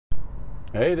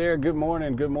Hey there, good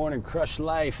morning, Crushing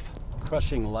Life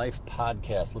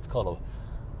podcast. Let's call it,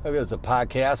 maybe it's a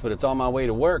podcast, but it's on my way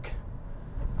to work.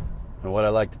 And what I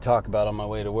like to talk about on my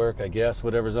way to work, I guess,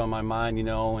 whatever's on my mind, and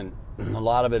a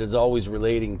lot of it is always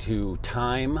relating to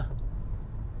time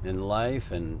in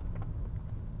life and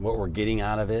what we're getting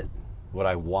out of it, what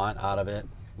I want out of it,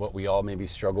 what we all maybe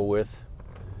struggle with.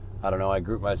 I don't know, I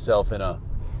group myself in a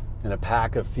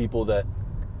pack of people that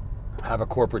have a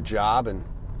corporate job and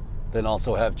then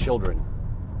also have children.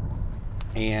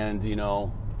 And,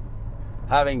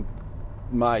 having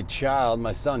my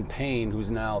son Payne, who's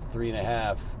now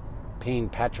 3.5, Payne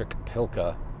Patrick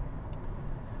Pilka,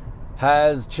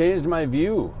 has changed my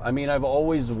view. I mean, I've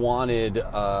always wanted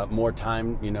more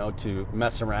time, to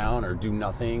mess around or do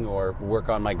nothing or work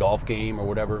on my golf game or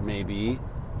whatever it may be,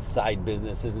 side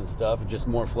businesses and stuff, just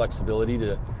more flexibility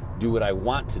to do what I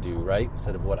want to do, right?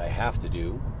 Instead of what I have to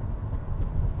do.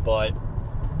 But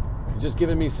just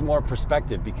giving me some more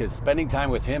perspective, because spending time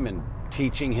with him and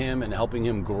teaching him and helping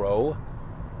him grow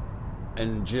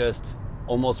and just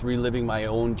almost reliving my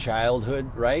own childhood,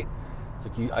 right? It's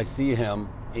like I see him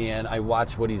and I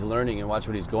watch what he's learning and watch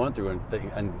what he's going through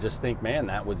and just think, man,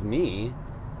 that was me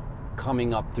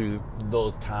coming up through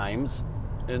those times.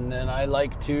 And then I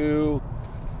like to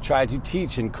try to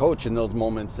teach and coach in those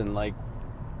moments, and I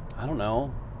don't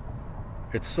know,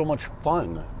 it's so much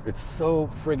fun. It's so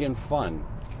friggin' fun.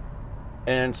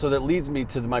 And so that leads me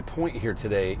to my point here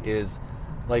today is,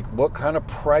 what kind of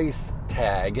price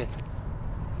tag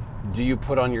do you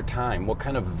put on your time? What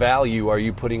kind of value are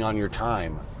you putting on your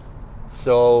time?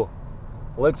 So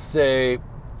let's say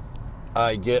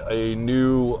I get a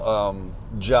new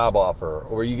job offer,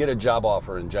 or you get a job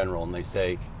offer in general, and they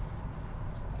say,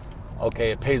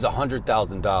 okay, it pays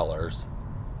 $100,000,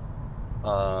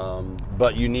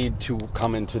 but you need to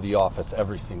come into the office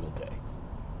every single day.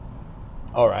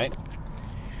 All right.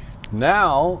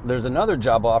 Now, there's another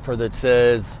job offer that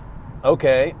says,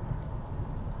 okay,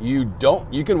 you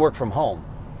can work from home.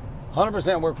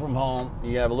 100% work from home.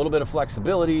 You have a little bit of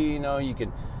flexibility. You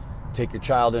can take your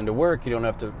child into work. You don't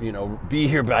have to, be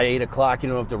here by 8 o'clock. You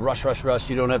don't have to rush.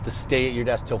 You don't have to stay at your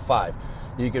desk till 5.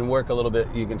 You can work a little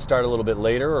bit. You can start a little bit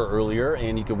later or earlier,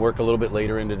 and you can work a little bit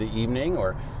later into the evening,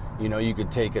 or, you could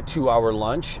take a 2-hour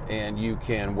lunch and you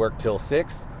can work till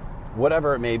 6,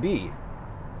 whatever it may be.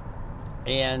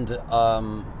 And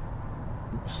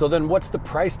so then what's the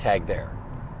price tag there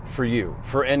for you,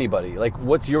 for anybody?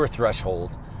 What's your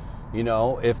threshold?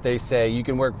 If they say you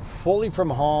can work fully from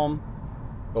home,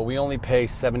 but we only pay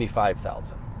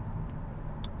 $75,000.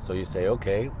 So you say,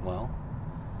 okay, well,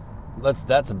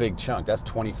 that's a big chunk. That's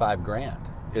 $25,000.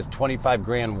 Is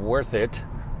 $25,000 worth it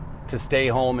to stay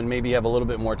home and maybe have a little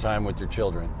bit more time with your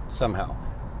children somehow?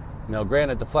 Now,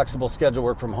 granted, the flexible schedule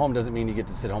work from home doesn't mean you get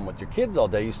to sit home with your kids all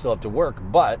day. You still have to work,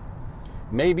 but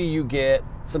maybe you get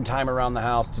some time around the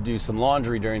house to do some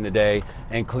laundry during the day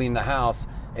and clean the house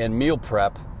and meal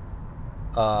prep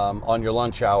on your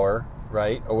lunch hour,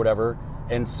 right, or whatever.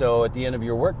 And so at the end of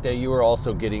your work day, you are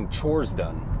also getting chores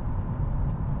done,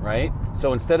 right?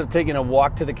 So instead of taking a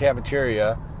walk to the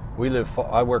cafeteria,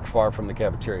 I work far from the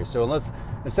cafeteria. So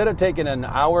instead of taking an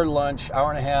hour lunch, hour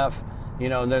and a half,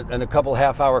 and a couple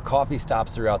half-hour coffee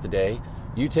stops throughout the day,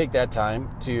 you take that time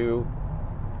to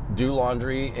do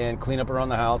laundry and clean up around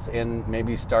the house and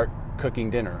maybe start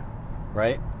cooking dinner,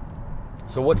 right?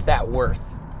 So what's that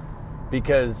worth?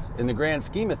 Because in the grand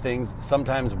scheme of things,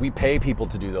 sometimes we pay people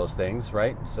to do those things,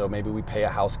 right? So maybe we pay a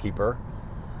housekeeper,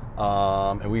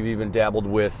 and we've even dabbled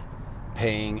with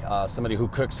paying somebody who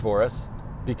cooks for us,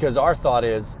 because our thought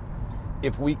is,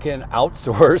 if we can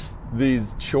outsource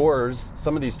these chores,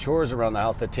 some of these chores around the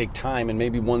house that take time and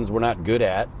maybe ones we're not good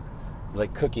at,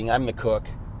 like cooking. I'm the cook.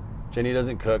 Jenny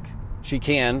doesn't cook. She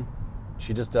can.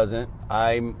 She just doesn't.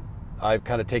 I've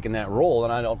kind of taken that role,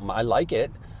 and I like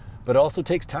it, but it also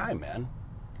takes time, man.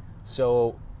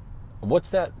 So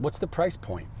what's the price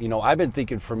point? I've been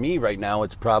thinking, for me right now,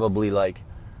 it's probably like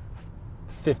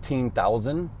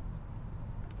 $15,000.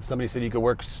 Somebody said you could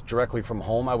work directly from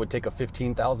home. I would take a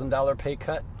 $15,000 pay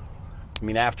cut. I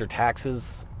mean, after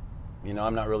taxes,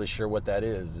 I'm not really sure what that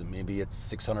is. Maybe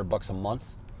it's $600 a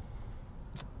month,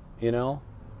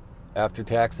 after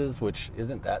taxes, which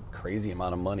isn't that crazy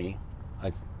amount of money,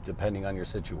 depending on your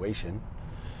situation.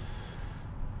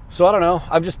 So I don't know.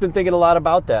 I've just been thinking a lot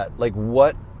about that.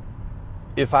 What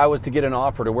if I was to get an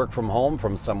offer to work from home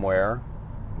from somewhere?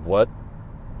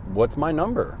 What's my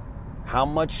number? How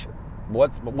much?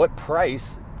 What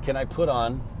price can I put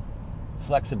on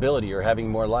flexibility or having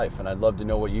more life? And I'd love to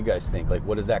know what you guys think.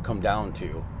 What does that come down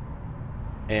to?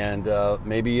 And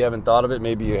maybe you haven't thought of it,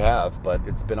 maybe you have, but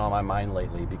it's been on my mind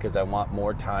lately because I want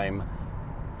more time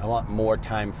I want more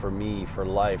time for me, for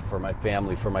life, for my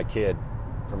family, for my kid,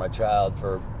 for my child,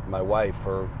 for my wife,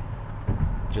 for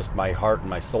just my heart and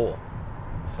my soul.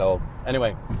 So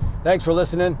anyway, thanks for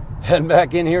listening. Heading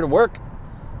back in here to work.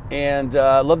 And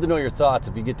I'd love to know your thoughts.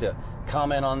 If you get to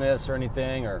comment on this or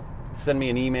anything, or send me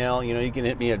an email, you can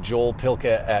hit me at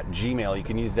joelpilka@gmail. You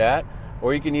can use that.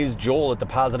 Or you can use Joel at the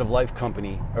Positive Life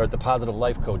Company, or at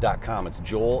thepositivelifeco.com. It's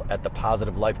Joel at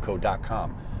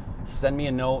thepositivelifeco.com. Send me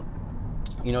a note.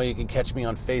 You can catch me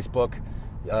on Facebook.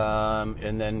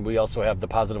 And then we also have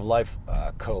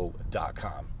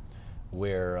thepositivelifeco.com,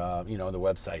 where, the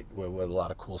website with a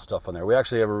lot of cool stuff on there. We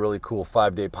actually have a really cool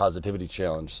 5-day positivity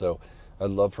challenge. So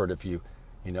I'd love for it if you,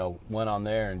 went on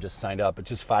there and just signed up. It's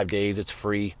just 5 days. It's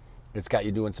free. It's got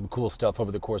you doing some cool stuff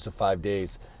over the course of 5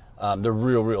 days. They're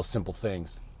real simple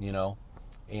things,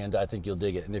 and I think you'll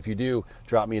dig it. And if you do,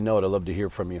 drop me a note. I'd love to hear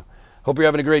from you. Hope you're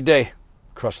having a great day.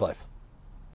 Crush life.